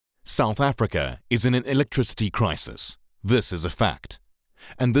South Africa is in an electricity crisis. This is a fact.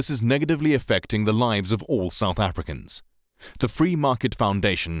 And this is negatively affecting the lives of all South Africans. The Free Market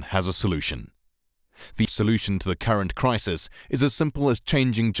Foundation has a solution. The solution to the current crisis is as simple as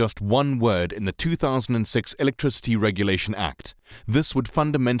changing just one word in the 2006 Electricity Regulation Act. This would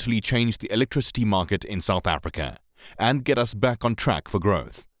fundamentally change the electricity market in South Africa and get us back on track for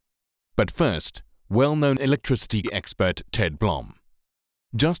growth. But first, well-known electricity expert Ted Blom.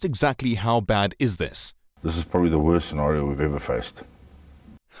 Just exactly how bad is this? This is probably the worst scenario we've ever faced.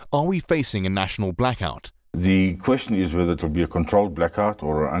 Are we facing a national blackout? The question is whether it will be a controlled blackout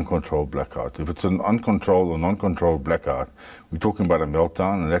or an uncontrolled blackout. If it's an uncontrolled or non-controlled blackout, we're talking about a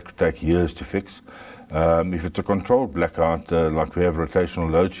meltdown, and that could take years to fix. If it's a controlled blackout, like we have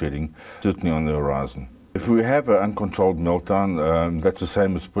rotational load shedding, certainly on the horizon. If we have an uncontrolled meltdown, that's the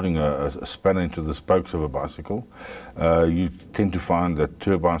same as putting a spanner into the spokes of a bicycle. You tend to find that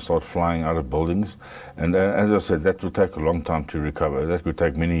turbines start flying out of buildings, and as I said, that will take a long time to recover. That could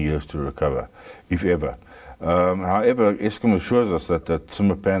take many years to recover, if ever. However, Eskom assures us that at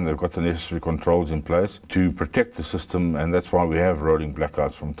Simmerpan they've got the necessary controls in place to protect the system, and that's why we have rolling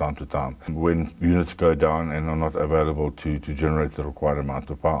blackouts from time to time when units go down and are not available to generate the required amount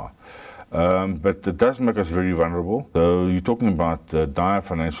of power. But it does make us very vulnerable. So you're talking about dire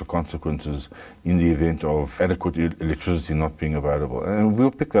financial consequences in the event of adequate electricity not being available. And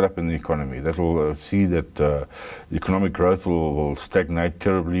we'll pick that up in the economy. That will see that the economic growth will stagnate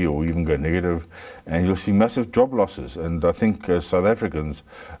terribly or even go negative. And you'll see massive job losses. And I think as South Africans,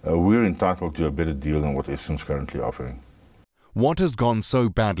 we're entitled to a better deal than what Eskom's currently offering. What has gone so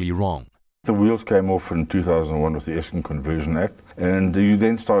badly wrong? The wheels came off in 2001 with the Eskom Conversion Act, and you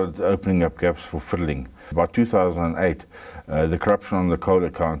then started opening up gaps for fiddling. By 2008, the corruption on the coal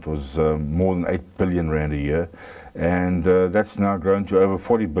account was more than 8 billion rand a year, and that's now grown to over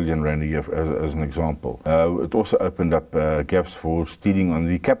 40 billion rand a year as an example. It also opened up gaps for stealing on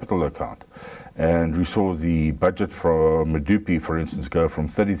the capital account. And we saw the budget for Medupi, for instance, go from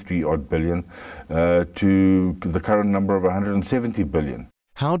 33 odd billion to the current number of 170 billion.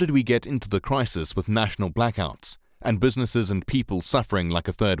 How did we get into the crisis with national blackouts and businesses and people suffering like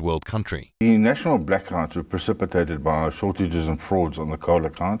a third world country? The national blackouts were precipitated by shortages and frauds on the coal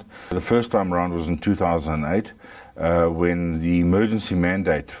account. The first time around was in 2008 when the emergency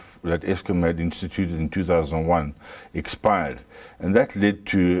mandate that Eskom had instituted in 2001 expired. And that led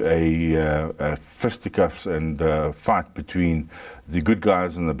to a fisticuffs and fight between the good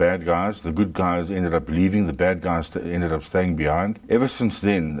guys and the bad guys. The good guys ended up leaving, the bad guys ended up staying behind. Ever since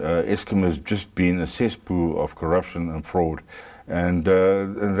then, Eskom has just been a cesspool of corruption and fraud. And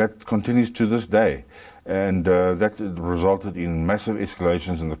that continues to this day. And that resulted in massive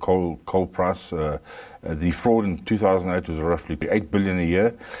escalations in the coal price. The fraud in 2008 was roughly 8 billion a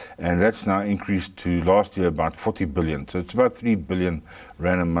year, and that's now increased to last year about 40 billion. So it's about 3 billion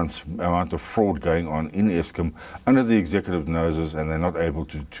rand a month amount of fraud going on in Eskom under the executive noses, and they're not able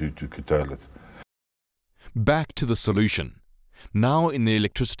to curtail it. Back to the solution. Now in the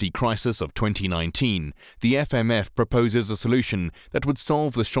electricity crisis of 2019, the FMF proposes a solution that would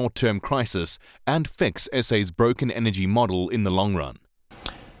solve the short-term crisis and fix SA's broken energy model in the long run.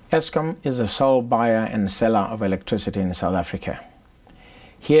 Eskom is the sole buyer and seller of electricity in South Africa.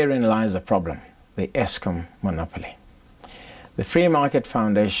 Herein lies the problem, the Eskom monopoly. The Free Market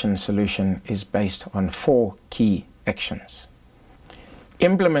Foundation solution is based on 4 key actions.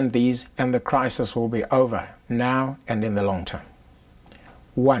 Implement these and the crisis will be over now and in the long term.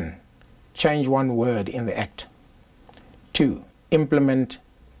 1. Change one word in the Act. 2. Implement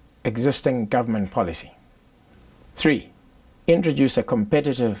existing government policy. 3. Introduce a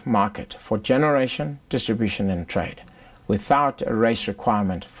competitive market for generation, distribution and trade without a race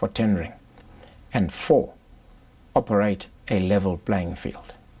requirement for tendering. And 4. Operate a level playing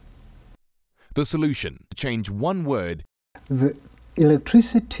field. The solution: change one word. The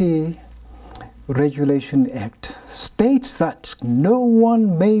Electricity Regulation Act states that no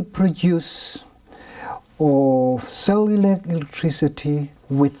one may produce or sell electricity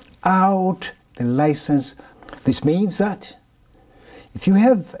without the license. This means that if you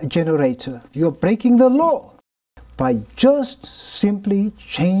have a generator, you are breaking the law by just simply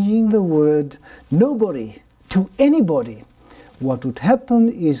changing the word nobody to anybody. What would happen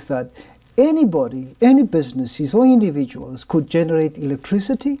is that anybody, any businesses or individuals could generate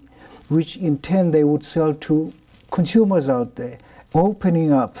electricity, which in turn they would sell to consumers out there.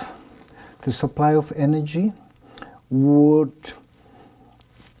 Opening up the supply of energy would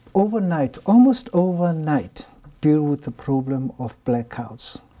overnight, almost overnight, deal with the problem of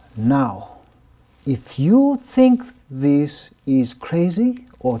blackouts. Now, If you think this is crazy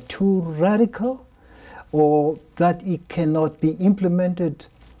or too radical, or that it cannot be implemented,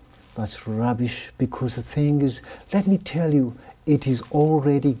 that's rubbish, because the thing is, let me tell you, it is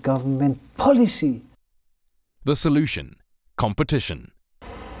already government policy. The solution: competition.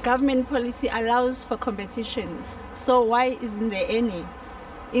 Government policy allows for competition, so why isn't there any?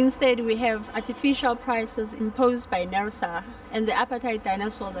 Instead, we have artificial prices imposed by NERSA and the apartheid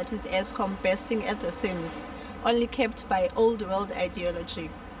dinosaur that is Eskom bursting at the seams, only kept by old world ideology.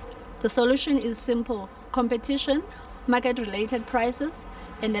 The solution is simple: competition, market-related prices,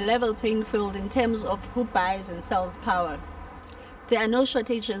 and a level playing field in terms of who buys and sells power. There are no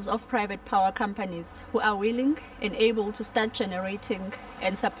shortages of private power companies who are willing and able to start generating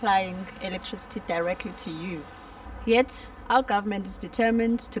and supplying electricity directly to you. Yet, our government is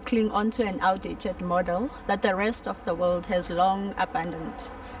determined to cling onto an outdated model that the rest of the world has long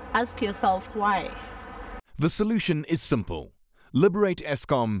abandoned. Ask yourself why. The solution is simple: liberate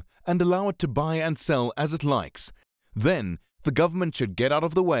Eskom and allow it to buy and sell as it likes. Then, the government should get out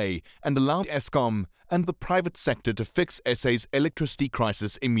of the way and allow Eskom and the private sector to fix SA's electricity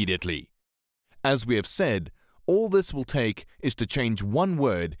crisis immediately. As we have said, all this will take is to change one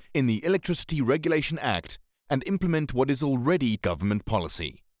word in the Electricity Regulation Act and implement what is already government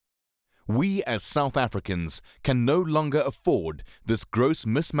policy. We as South Africans can no longer afford this gross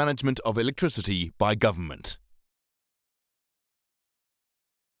mismanagement of electricity by government.